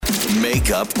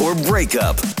Makeup or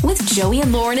breakup with Joey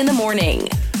and Lauren in the morning.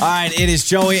 All right, it is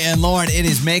Joey and Lauren. It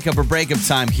is makeup or breakup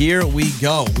time. Here we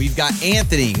go. We've got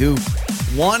Anthony, who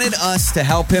wanted us to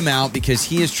help him out because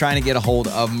he is trying to get a hold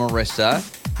of Marissa.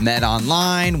 Met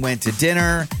online, went to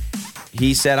dinner.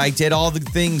 He said, I did all the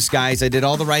things, guys. I did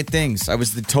all the right things. I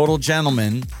was the total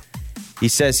gentleman. He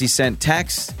says he sent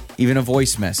text, even a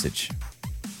voice message.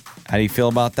 How do you feel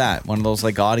about that? One of those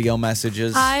like audio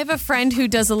messages? I have a friend who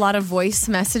does a lot of voice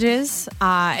messages,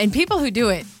 and people who do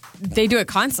it, they do it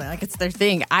constantly. Like it's their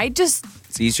thing.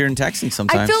 It's easier than texting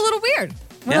sometimes. I feel a little weird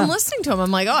when I'm listening to him.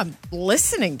 I'm like, oh, I'm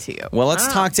listening to you. Well,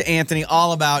 let's talk to Anthony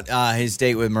all about his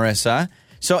date with Marissa.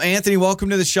 So, Anthony, welcome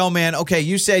to the show, man. Okay,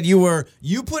 you said you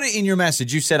put it in your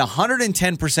message. You said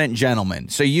 110% gentleman.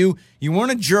 So you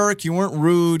weren't a jerk. You weren't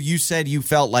rude. You said you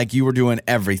felt like you were doing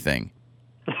everything.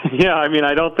 Yeah, I mean,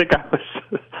 I don't think I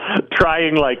was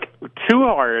trying like too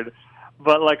hard,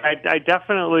 but like I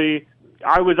definitely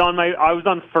I was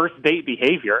on first date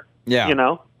behavior. Yeah, you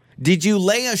know. Did you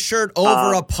lay a shirt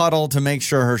over a puddle to make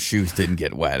sure her shoes didn't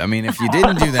get wet? I mean, if you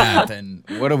didn't do that, then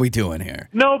what are we doing here?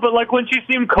 No, but like when she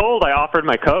seemed cold, I offered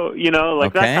my coat. You know,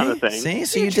 like that kind of thing. See,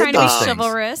 so you're you trying did to be those things.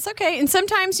 chivalrous. Okay, and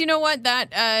sometimes you know what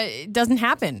that doesn't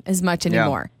happen as much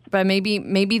anymore. Yeah. But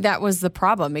maybe that was the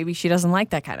problem. Maybe she doesn't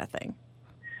like that kind of thing.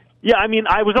 Yeah, I mean,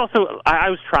 I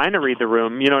was trying to read the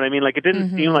room. You know what I mean? Like it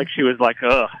didn't seem like she was like,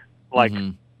 ugh, like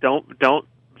don't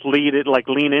lean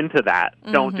into that.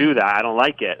 Don't do that. I don't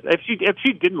like it. If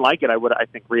she didn't like it, I would, I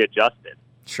think, readjust it.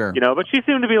 Sure. You know, but she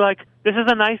seemed to be like, this is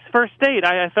a nice first date.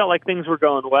 I felt like things were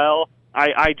going well.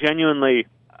 I genuinely,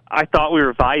 I thought we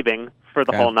were vibing for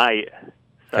the whole night.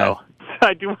 So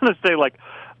I do want to say, like,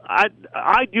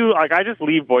 I do, like, I just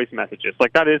leave voice messages.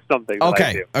 Like, that is something that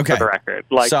I do, for the record.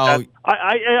 Like, so,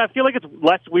 I feel like it's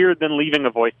less weird than leaving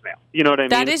a voicemail. You know what I mean?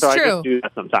 That is true. I just do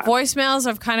that sometimes. Voicemails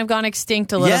have kind of gone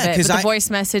extinct a little bit, but the voice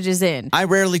message is in. I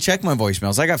rarely check my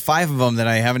voicemails. I got 5 of them that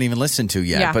I haven't even listened to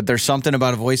yet, but there's something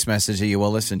about a voice message that you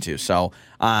will listen to. So,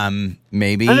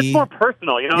 maybe... And it's more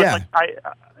personal, you know? Yeah. It's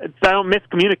like I don't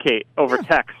miscommunicate over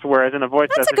text, whereas in a voice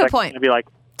message, a good point. I'd be like,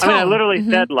 I mean, I literally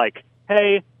said, like,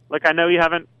 hey, like, I know you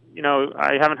haven't, you know,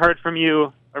 I haven't heard from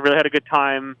you. I really had a good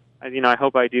time. I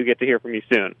hope I do get to hear from you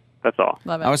soon. That's all.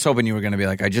 Love it. I was hoping you were going to be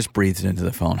like, I just breathed into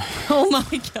the phone. Oh,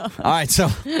 my God. All right, so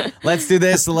let's do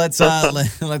this. Let's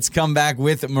come back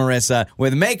with Marissa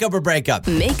with Makeup or Breakup.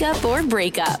 Makeup or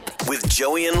breakup. with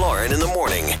Joey and Lauren in the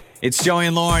morning. It's Joey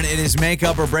and Lauren. It is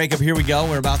Makeup or Breakup. Here we go.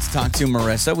 We're about to talk to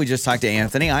Marissa. We just talked to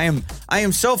Anthony. I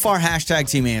am so far hashtag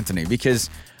Team Anthony because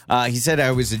he said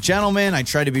I was a gentleman. I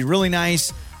tried to be really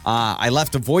nice. I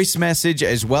left a voice message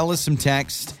as well as some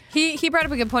text. He brought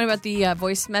up a good point about the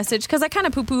voice message because I kind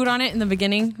of poo-pooed on it in the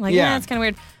beginning. Like, it's kind of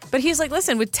weird. But he's like,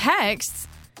 listen, with texts,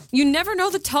 you never know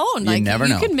the tone. You never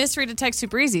know. You can misread a text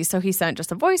super easy. So he sent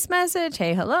just a voice message.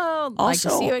 Hey, hello. Also, like to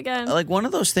see you again. Like one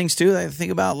of those things, too, that I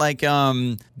think about, like,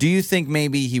 do you think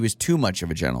maybe he was too much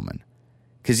of a gentleman?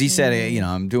 Because he said,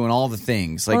 I'm doing all the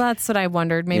things. Like, well, that's what I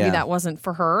wondered. Maybe that wasn't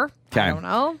for her. Okay. I don't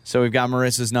know. So we've got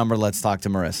Marissa's number. Let's talk to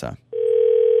Marissa.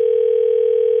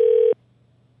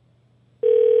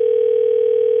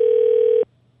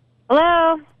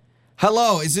 Hello.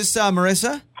 Hello. Is this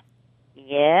Marissa?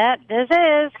 Yeah, this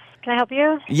is. Can I help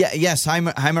you? Yeah. Yes. Hi,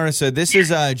 Marissa. This is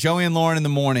Joey and Lauren in the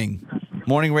morning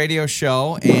radio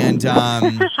show. And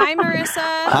hi, Marissa.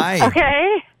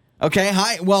 Hi. Okay.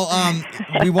 Hi. Well,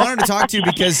 we wanted to talk to you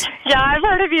because... Yeah, I've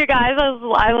heard of you guys.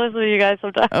 I listen to you guys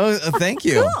sometimes. Oh, thank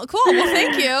you. Cool. Well,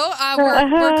 thank you.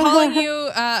 We're calling you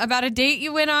about a date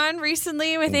you went on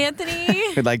recently with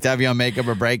Anthony. We'd like to have you on Makeup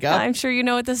or Breakup. I'm sure you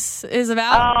know what this is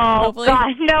about. Oh, hopefully.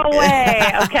 God, no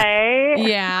way. Okay.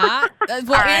 Yeah.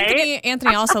 Well,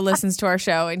 Anthony also listens to our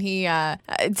show, and he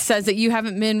says that you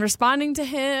haven't been responding to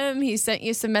him. He sent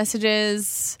you some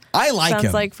messages. I like him.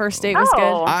 Sounds like first date was good.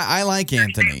 I like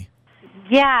Anthony.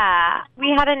 Yeah,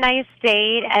 we had a nice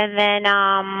date, and then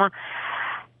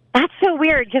that's so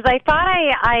weird because I thought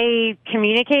I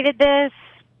communicated this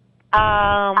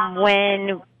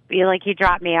when he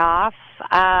dropped me off.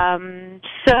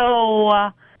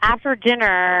 So after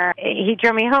dinner, he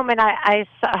drove me home, and I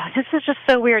saw, this is just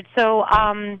so weird. So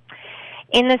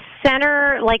in the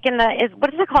center, like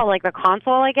what is it called, like the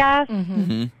console, I guess.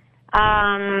 Mm-hmm.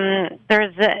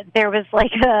 There was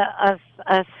like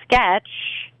a sketch.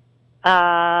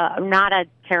 Not a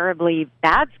terribly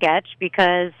bad sketch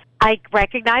because I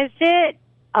recognized it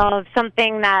of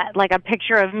something that, like a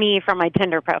picture of me from my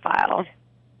Tinder profile.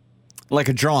 Like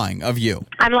a drawing of you.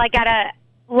 I'm like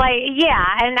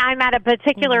and I'm at a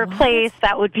particular place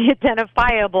that would be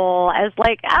identifiable as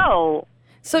like, oh,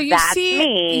 so you that's see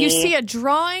me. You see a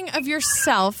drawing of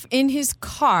yourself in his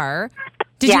car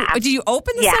Did you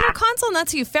open the Yeah. center console and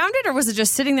that's how you found it, or was it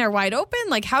just sitting there wide open?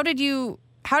 Like, how did you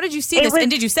see this, and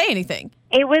did you say anything?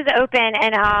 It was open,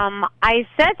 and I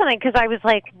said something because I was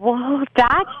like, "Whoa,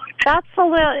 that's a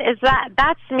little.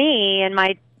 That's me in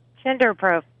my Tinder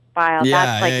profile? Yeah,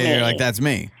 that's like me." you're like, that's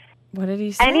me. What did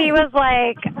he say? And he was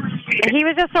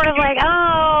just sort of like,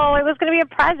 "Oh, it was going to be a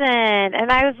present,"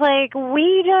 and I was like,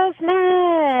 "We just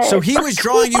met." So he was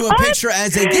drawing you a picture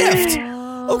as a gift.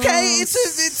 Okay,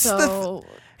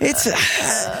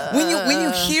 when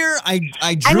you hear I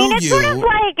drew I mean, it's you. sort of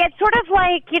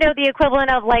like the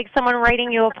equivalent of like someone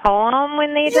writing you a poem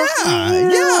when they just meet you.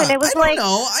 Yeah. And it was I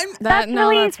don't know.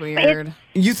 that's weird.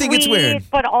 You think it's weird,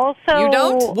 but also you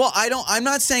don't. Well, I don't. I'm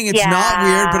not saying it's not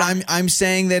weird, but I'm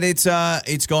saying that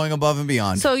it's going above and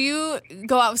beyond. So you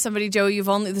go out with somebody, Joey.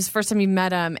 This is the first time you met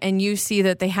them, and you see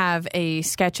that they have a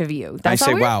sketch of you. I That's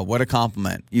say, all weird? wow, what a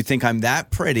compliment! You think I'm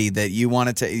that pretty that you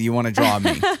want to draw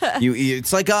me?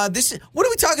 It's like this. What are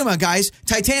we talking about, guys?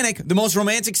 Titanic, the most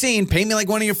romantic scene. Paint me like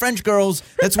one of your French girls.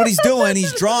 That's what he's doing.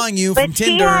 He's drawing you from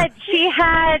Tinder. She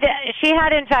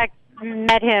had in fact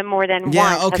met him more than once.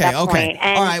 Yeah, okay. At that point.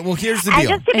 And all right, well, here's the deal.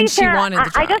 just to be And she fair, wanted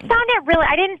the I just drawing. found it really.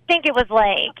 I didn't think it was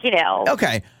like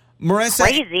Okay, Marissa.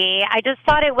 crazy. I just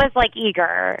thought it was like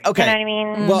eager. Okay. You know what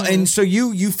I mean? Well, and so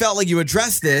you felt like you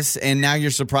addressed this, and now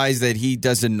you're surprised that he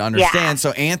doesn't understand. Yeah.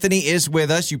 So Anthony is with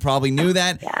us. You probably knew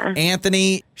that. Yeah.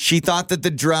 Anthony, she thought that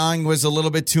the drawing was a little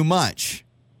bit too much.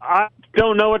 I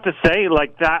don't know what to say.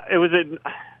 Like that,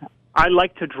 I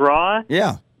like to draw.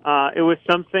 Yeah. It was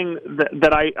something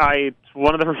that I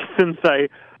one of the reasons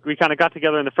we kind of got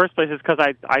together in the first place is because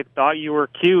I thought you were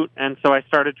cute, and so I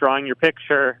started drawing your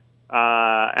picture.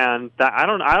 And that,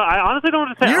 I honestly don't know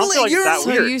what to say. I don't feel like it's that So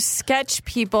weird. you sketch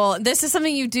people. This is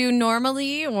something you do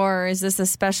normally, or is this a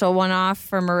special one-off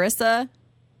for Marissa?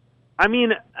 I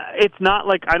mean, it's not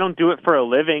like I don't do it for a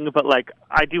living, but like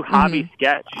I do hobby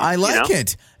sketch. I like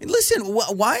it. Listen,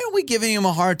 why are we giving him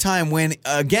a hard time when,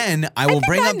 again, I will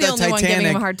bring up I'm the the only one giving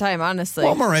Titanic. him a hard time, honestly.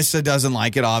 Well, Marissa doesn't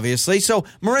like it, obviously. So,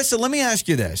 Marissa, let me ask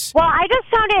you this. Well, I just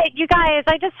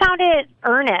found it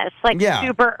earnest, like Yeah.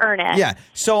 super earnest. Yeah.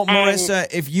 So,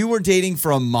 Marissa, if you were dating for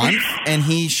a month and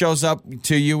he shows up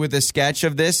to you with a sketch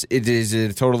of this, is it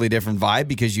a totally different vibe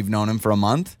because you've known him for a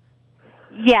month?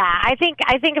 Yeah, I think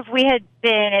if we had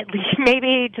been at least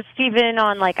maybe just even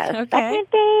on like a second date.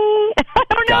 I don't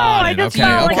know. Got I it. just Okay,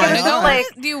 felt okay. like I was All like,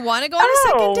 Do you want to go on a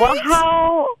second date? well,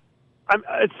 how?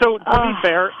 So to be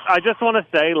fair, I just want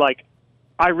to say, like,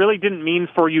 I really didn't mean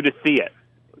for you to see it.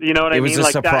 You know what I It was mean? a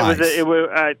Like surprise. that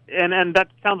was and that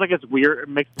sounds like it's weird. It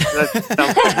makes that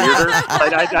sounds weirder.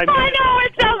 I know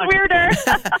it sounds weirder.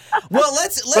 Well,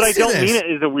 let's But I do don't this. mean it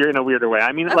in a weirder way.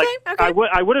 I mean, Okay, like okay.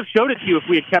 I would have showed it to you if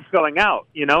we had kept going out.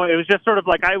 You know, it was just sort of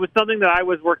like it was something that I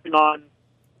was working on.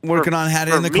 Had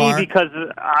it for in the me car. because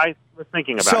I was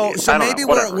thinking about you. So I don't maybe know,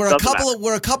 whatever. we're It doesn't matter.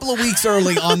 we're a couple of weeks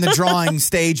early on the drawing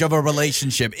stage of a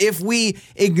relationship. If we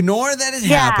ignore that it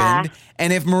Yeah. happened,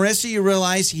 and if Marissa, you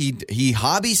realize he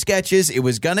hobby sketches, it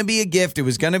was going to be a gift, it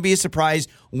was going to be a surprise.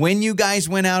 When you guys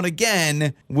went out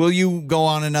again, will you go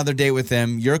on another date with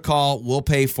him? Your call, we'll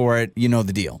pay for it. You know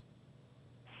the deal.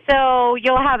 So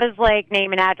you'll have his like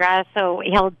name and address, so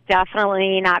he'll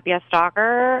definitely not be a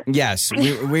stalker. Yes, we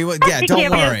yeah. He Don't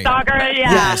can't be a worry. stalker.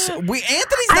 Yeah. Yes,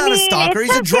 Anthony's not a stalker.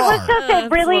 He's a It drawer. was just That's it a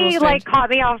really little like strange. caught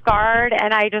me off guard,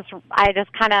 and I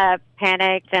just kind of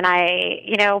panicked, and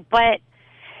but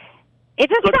it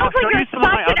just Look, I'll sounds like show you're you some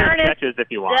of my such an other earnest. sketches if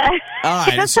you want. All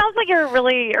right, It just so- sounds like you're a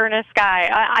really earnest guy.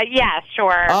 Yeah,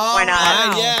 sure. Oh, Why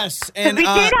not? yes. 'Cause And we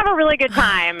did have a really good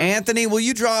time. Anthony, will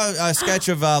you draw a sketch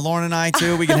of Lauren and I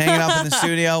too? We can hang it up in the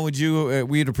studio. Would you?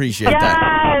 We'd appreciate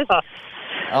that. Yes.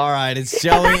 All right, it's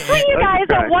Joey. Actually, you guys,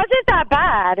 Okay. it wasn't that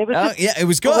bad. It was Oh, just yeah, it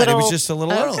was good. It was just a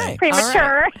little Okay. early.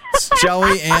 premature. It's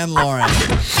Joey and Lauren.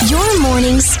 Your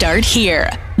mornings start here.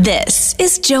 This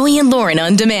is Joey and Lauren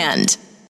on Demand.